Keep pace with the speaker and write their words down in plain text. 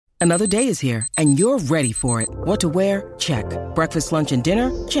Another day is here, and you're ready for it. What to wear? Check. Breakfast, lunch, and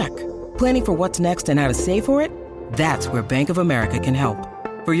dinner? Check. Planning for what's next and how to save for it? That's where Bank of America can help.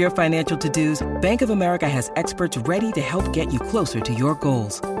 For your financial to-dos, Bank of America has experts ready to help get you closer to your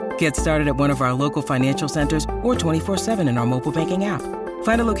goals. Get started at one of our local financial centers or 24/7 in our mobile banking app.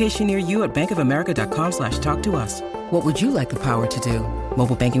 Find a location near you at bankofamerica.com/talktous. What would you like the power to do?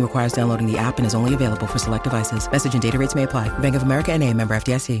 Mobile banking requires downloading the app and is only available for select devices. Message and data rates may apply. Bank of America N.A., member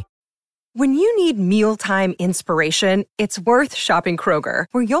FDIC. When you need mealtime inspiration, it's worth shopping Kroger,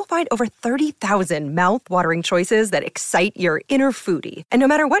 where you'll find over 30,000 mouth-watering choices that excite your inner foodie. And no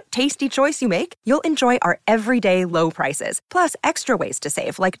matter what tasty choice you make, you'll enjoy our everyday low prices, plus extra ways to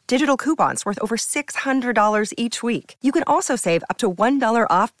save, like digital coupons worth over $600 each week. You can also save up to $1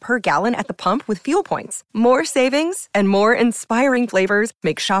 off per gallon at the pump with fuel points. More savings and more inspiring flavors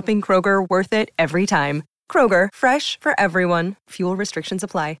make shopping Kroger worth it every time. Kroger, fresh for everyone. Fuel restrictions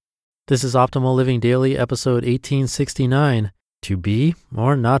apply. This is Optimal Living Daily, episode 1869, To Be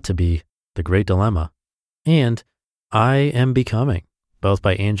or Not to Be, The Great Dilemma, and I Am Becoming, both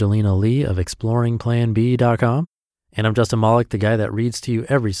by Angelina Lee of ExploringPlanB.com. And I'm Justin Malik, the guy that reads to you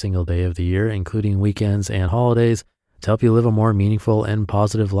every single day of the year, including weekends and holidays, to help you live a more meaningful and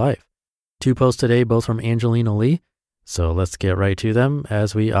positive life. 2 posts today, both from Angelina Lee, so let's get right to them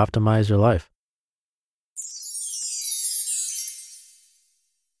as we optimize your life.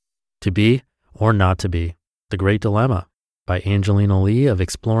 To Be or Not to Be, The Great Dilemma, by Angelina Lee of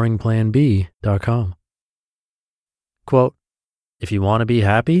ExploringPlanB.com. Quote, "If you want to be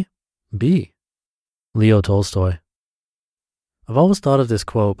happy, be." Leo Tolstoy. I've always thought of this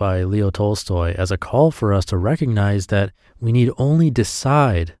quote by Leo Tolstoy as a call for us to recognize that we need only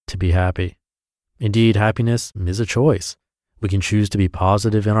decide to be happy. Indeed, happiness is a choice. We can choose to be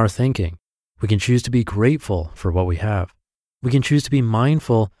positive in our thinking. We can choose to be grateful for what we have. We can choose to be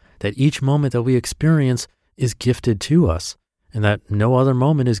mindful that each moment that we experience is gifted to us and that no other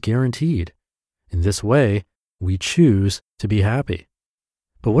moment is guaranteed. In this way, we choose to be happy.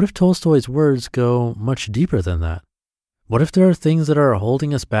 But what if Tolstoy's words go much deeper than that? What if there are things that are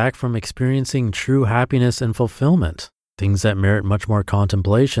holding us back from experiencing true happiness and fulfillment, things that merit much more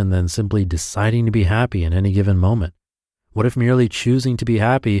contemplation than simply deciding to be happy in any given moment? What if merely choosing to be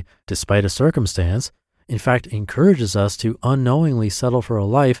happy despite a circumstance, in fact, encourages us to unknowingly settle for a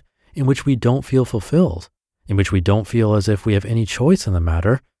life in which we don't feel fulfilled, in which we don't feel as if we have any choice in the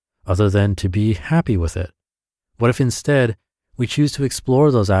matter other than to be happy with it? What if instead we choose to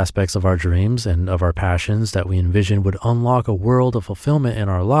explore those aspects of our dreams and of our passions that we envision would unlock a world of fulfillment in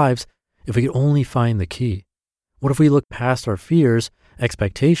our lives if we could only find the key? What if we look past our fears,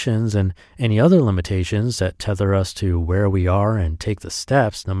 expectations, and any other limitations that tether us to where we are and take the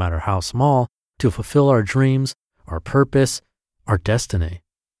steps, no matter how small, to fulfill our dreams, our purpose, our destiny?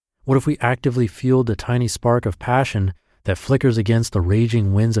 What if we actively fueled the tiny spark of passion that flickers against the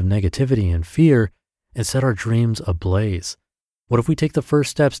raging winds of negativity and fear and set our dreams ablaze? What if we take the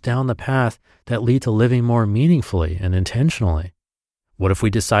first steps down the path that lead to living more meaningfully and intentionally? What if we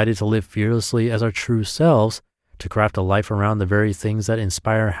decided to live fearlessly as our true selves, to craft a life around the very things that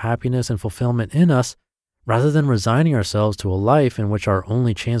inspire happiness and fulfillment in us, rather than resigning ourselves to a life in which our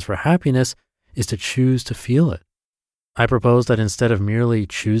only chance for happiness is to choose to feel it? I propose that instead of merely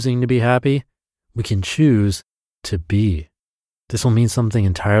choosing to be happy, we can choose to be. This will mean something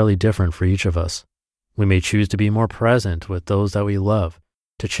entirely different for each of us. We may choose to be more present with those that we love,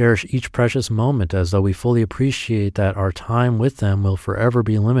 to cherish each precious moment as though we fully appreciate that our time with them will forever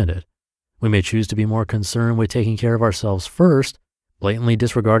be limited. We may choose to be more concerned with taking care of ourselves first, blatantly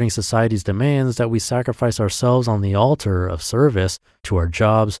disregarding society's demands that we sacrifice ourselves on the altar of service to our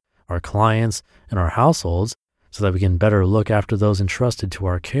jobs, our clients, and our households, so that we can better look after those entrusted to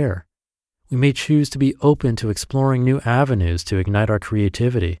our care. We may choose to be open to exploring new avenues to ignite our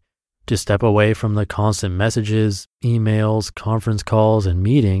creativity, to step away from the constant messages, emails, conference calls, and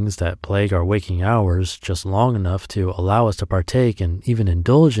meetings that plague our waking hours just long enough to allow us to partake and even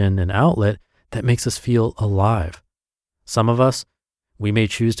indulge in an outlet that makes us feel alive. Some of us, we may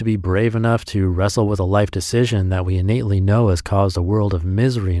choose to be brave enough to wrestle with a life decision that we innately know has caused a world of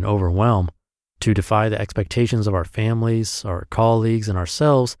misery and overwhelm, to defy the expectations of our families, our colleagues, and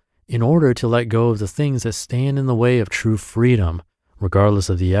ourselves in order to let go of the things that stand in the way of true freedom, regardless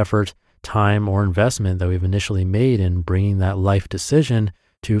of the effort, time, or investment that we've initially made in bringing that life decision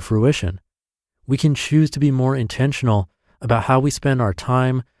to fruition. We can choose to be more intentional about how we spend our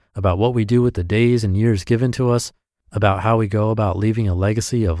time, about what we do with the days and years given to us, about how we go about leaving a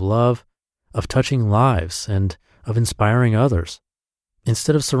legacy of love, of touching lives, and of inspiring others.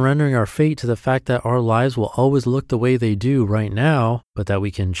 Instead of surrendering our fate to the fact that our lives will always look the way they do right now, but that we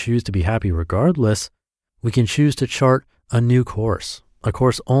can choose to be happy regardless, we can choose to chart a new course, a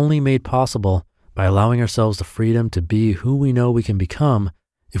course only made possible by allowing ourselves the freedom to be who we know we can become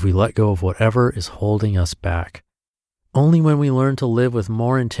if we let go of whatever is holding us back. Only when we learn to live with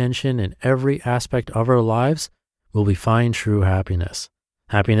more intention in every aspect of our lives will we find true happiness,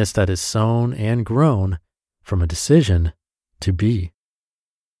 happiness that is sown and grown from a decision to be.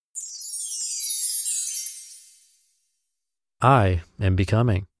 I Am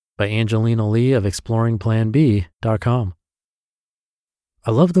Becoming by Angelina Lee of ExploringPlanB.com.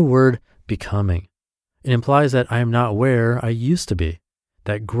 I love the word becoming. It implies that I am not where I used to be,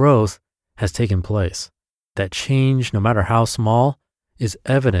 that growth has taken place, that change, no matter how small, is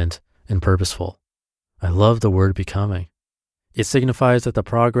evident and purposeful. I love the word becoming. It signifies that the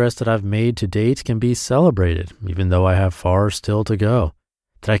progress that I've made to date can be celebrated, even though I have far still to go,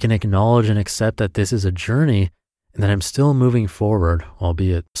 that I can acknowledge and accept that this is a journey and that I'm still moving forward,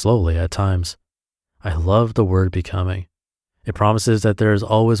 albeit slowly at times. I love the word becoming. It promises that there is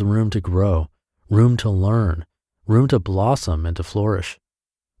always room to grow, room to learn, room to blossom and to flourish.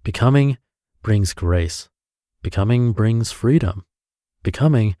 Becoming brings grace. Becoming brings freedom.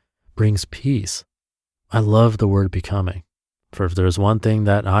 Becoming brings peace. I love the word becoming, for if there's one thing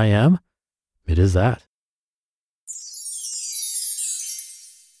that I am, it is that.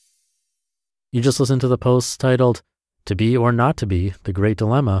 You just listened to the posts titled To Be or Not to Be, The Great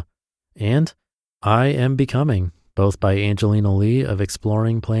Dilemma, and I Am Becoming, both by Angelina Lee of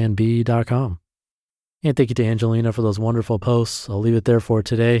ExploringPlanB.com. And thank you to Angelina for those wonderful posts. I'll leave it there for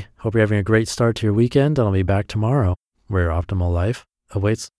today. Hope you're having a great start to your weekend, and I'll be back tomorrow, where your optimal life awaits.